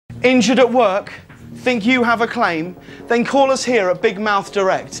Injured at work? Think you have a claim? Then call us here at Big Mouth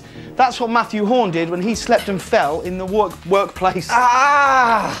Direct. That's what Matthew Horn did when he slept and fell in the workplace.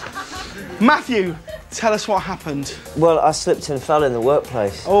 Ah! Matthew, tell us what happened. Well, I slipped and fell in the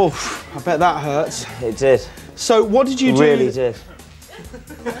workplace. Oh, I bet that hurts. It did. So what did you do? It really did.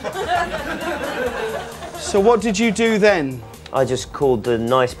 So what did you do then? I just called the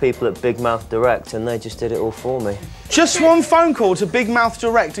nice people at Big Mouth Direct and they just did it all for me. Just one phone call to Big Mouth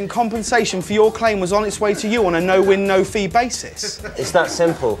Direct and compensation for your claim was on its way to you on a no-win, no-fee basis. It's that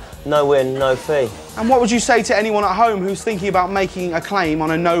simple. No win, no fee. And what would you say to anyone at home who's thinking about making a claim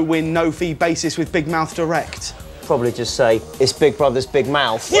on a no-win, no-fee basis with Big Mouth Direct? Probably just say, it's Big Brother's Big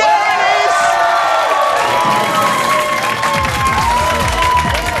Mouth. Yes!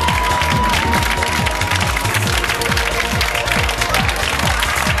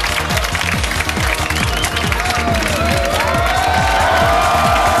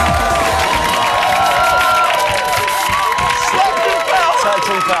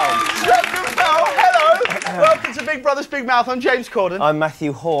 Big Brother's Big Mouth. I'm James Corden. I'm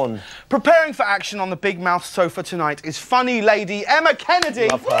Matthew Horn. Preparing for action on the Big Mouth sofa tonight is funny lady Emma Kennedy.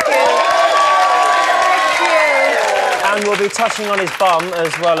 Love her. And we'll be touching on his bum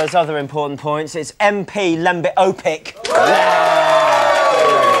as well as other important points. It's MP Lembit Opik.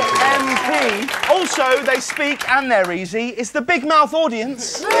 MP. Also, they speak and they're easy. It's the Big Mouth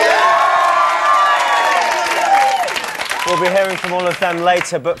audience. We'll be hearing from all of them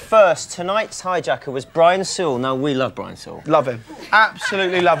later, but first, tonight's hijacker was Brian Sewell. Now, we love Brian Sewell. Love him.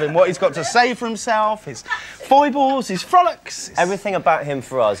 Absolutely love him. What he's got to say for himself, his foibles, his frolics. Everything about him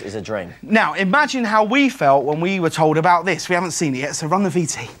for us is a dream. Now, imagine how we felt when we were told about this. We haven't seen it yet, so run the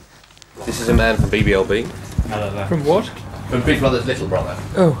VT. This is a man from BBLB. Hello there. From what? From Big Brother's Little Brother.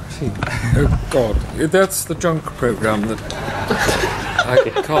 Oh, I see. Oh, God. That's the junk programme that I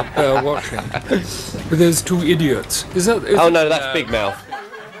can't bear watching. But there's two idiots. Is that... Oh, no, that's Big Mouth.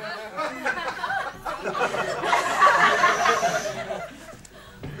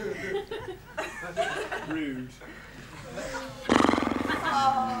 Rude.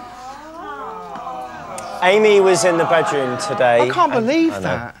 Amy was in the bedroom today. I can't believe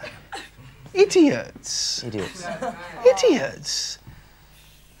that. Idiots. Idiots. Idiots.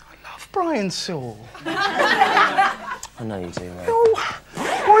 I love Brian Sewell. I know you do, mate. Oh,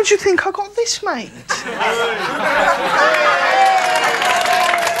 why do you think I got this, mate?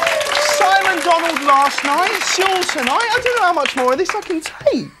 Simon Donald last night, Sewell tonight. I don't know how much more of this I can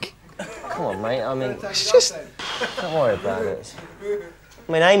take. Come on, mate. I mean... It's just... Don't worry about it.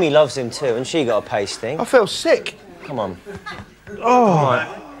 I mean, Amy loves him too, and she got a pasting. I feel sick. Come on. Oh. All right.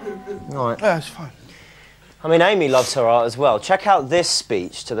 All right. Yeah, it's fine. I mean, Amy loves her art as well. Check out this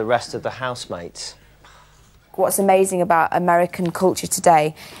speech to the rest of the housemates. What's amazing about American culture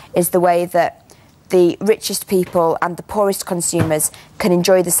today is the way that the richest people and the poorest consumers can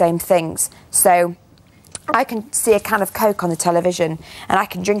enjoy the same things. So I can see a can of Coke on the television and I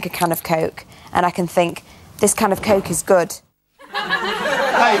can drink a can of Coke and I can think, this can of Coke is good.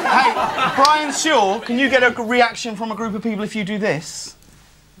 Hey, Brian Sewell, can you get a reaction from a group of people if you do this?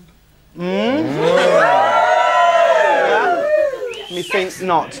 Yeah? Methinks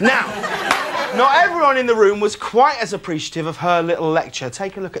not. Now, not everyone in the room was quite as appreciative of her little lecture.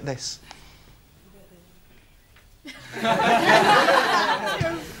 Take a look at this.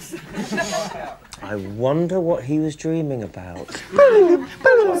 I wonder what he was dreaming about.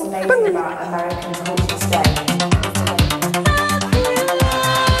 What's amazing about American culture today?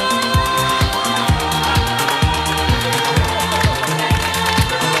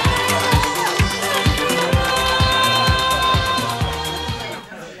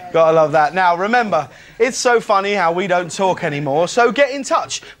 Gotta love that. Now, remember, it's so funny how we don't talk anymore, so get in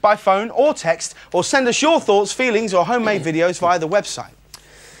touch by phone or text, or send us your thoughts, feelings, or homemade videos via the website.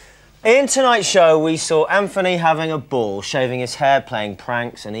 In tonight's show, we saw Anthony having a ball, shaving his hair, playing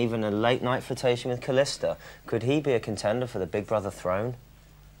pranks, and even a late-night flirtation with Callista. Could he be a contender for the Big Brother throne?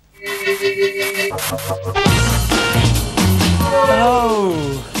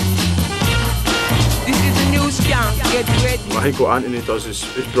 Oh. This is a new scam. Get ready. I think what Anthony does is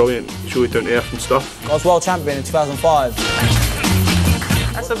brilliant. He's really down to earth and stuff. I was world champion in 2005.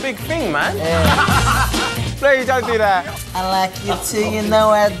 That's a big thing, man. Yeah. Please don't do that. I like you too, you know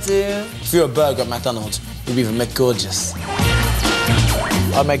I do. If you're a burger at McDonald's, you'd be even gorgeous.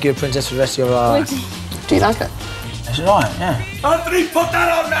 I'll make you a princess for the rest of your life. Do you like it? It's right, yeah. Anthony, put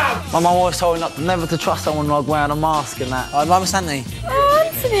that on now! My mum always told me never to trust someone like wearing a mask and that. Mum, Anthony. Oh,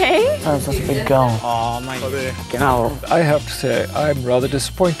 Anthony! Oh, such a big girl. Oh, mate. Fucking hell. I have to say, I'm rather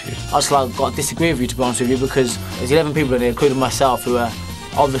disappointed. I just got to disagree with you, to be honest with you, because there's 11 people in here, including myself, who are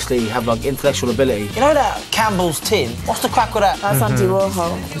obviously have like intellectual ability. You know that Campbell's tin? What's the crack with that? That's Andy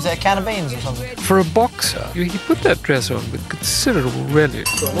Warhol. Was it a can of beans or something? For a boxer, he put that dress on with considerable relish.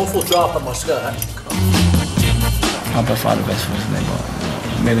 Got an awful draft on my skirt. I'm by far the best for his name,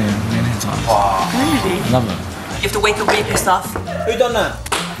 million times. Wow. Really? Love it. You have to wake up really pissed off. Who done that?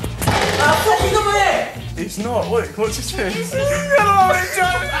 Fucking over here! It's not. What's his name?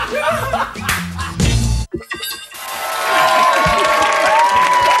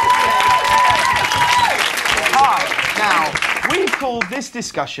 Hi. Now, we've called this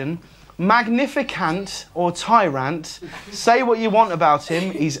discussion Magnificant or Tyrant. Say what you want about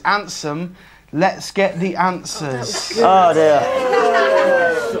him. He's handsome. Let's get the answers. Oh dear.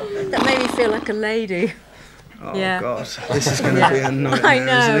 That made me feel like a lady. Oh, yeah. God. This is going to be a nightmare, I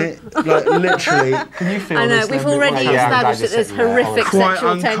know. isn't it? Like, literally. Can you feel I know, this? we've already established that there's horrific Quite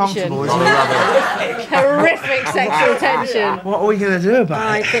sexual tension. uncomfortable, isn't it? Horrific sexual tension. What are we going to do about it?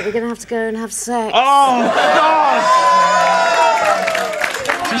 I think we're going to have to go and have sex. Oh, God!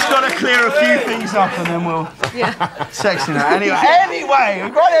 Just got to clear a few things up and then we'll... Sexy now. Anyway,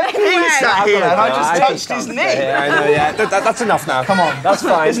 we've got a sat here and I just touched his knee. Yeah, I know, yeah. That's enough now. Come on. That's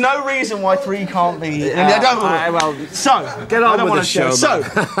fine. There's no reason why 3 can't be... So, get on with the show. So,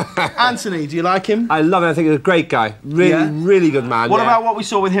 Anthony, do you like him? I love him. I think he's a great guy. Really good man. What about what we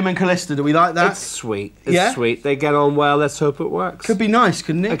saw with him and Callista? Do we like that? It's sweet. It's sweet. They get on well. Let's hope it works. Could be nice,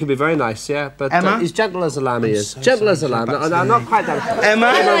 couldn't it? It could be very nice, yeah. But Emma? he's gentle as a lamb, he is. Gentle as a lamb. No, I'm not quite that.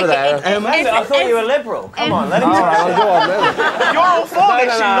 Emma? Over there. Emma? I thought you were liberal. Come on, let him All right, I'll go on then. You're all for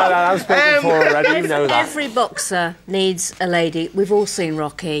this, No, I'm speaking for already, you know that. Every boxer needs a lady. We've all seen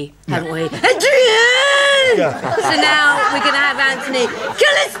Rocky, haven't we? Adrian! So now we're going to have Anthony.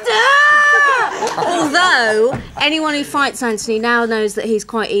 Callista! Although, anyone who fights Anthony now knows that he's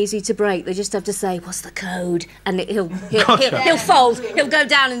quite easy to break. They just have to say, what's the code? And he'll fold. He'll go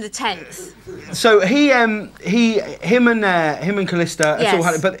down in the 10th. So him and Callista Yes. all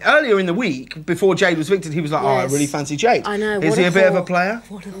had it. But earlier in the week, before Jade was evicted, he was like, "Oh, I really fancy Jade." I know. Is he a bit of a player?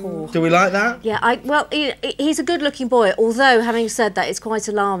 What a whore. Do we like that? Yeah, he's a good-looking boy. Although, having said that, it's quite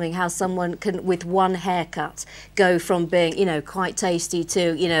alarming how someone can, with one haircut, go from being, quite tasty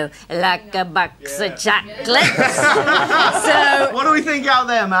to, like a box of chocolates. So, what do we think out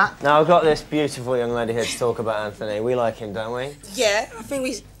there, Matt? Now I've got this beautiful young lady here to talk about Anthony. We like him, don't we? Yeah,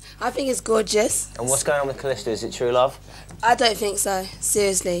 I think it's gorgeous. And what's going on with Callista? Is it true love? I don't think so.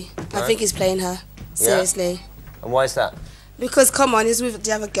 Seriously, No? I think he's playing her. Seriously. Yeah? And why is that? Because come on, he's with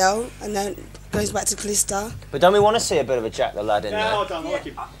the other girl, and then goes back to Callista. But don't we want to see a bit of a Jack the Lad in there? I don't like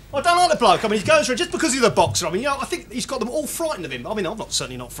him. I don't like the bloke. I mean, he goes for it just because he's a boxer. I mean, I think he's got them all frightened of him. I mean, I'm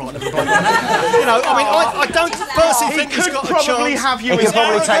certainly not frightened of the bloke. I don't personally think he's got a chance. Have you he could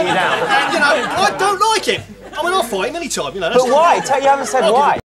probably take you down. And, I don't like him. I mean, I'll fight him any time. But why? You haven't said why.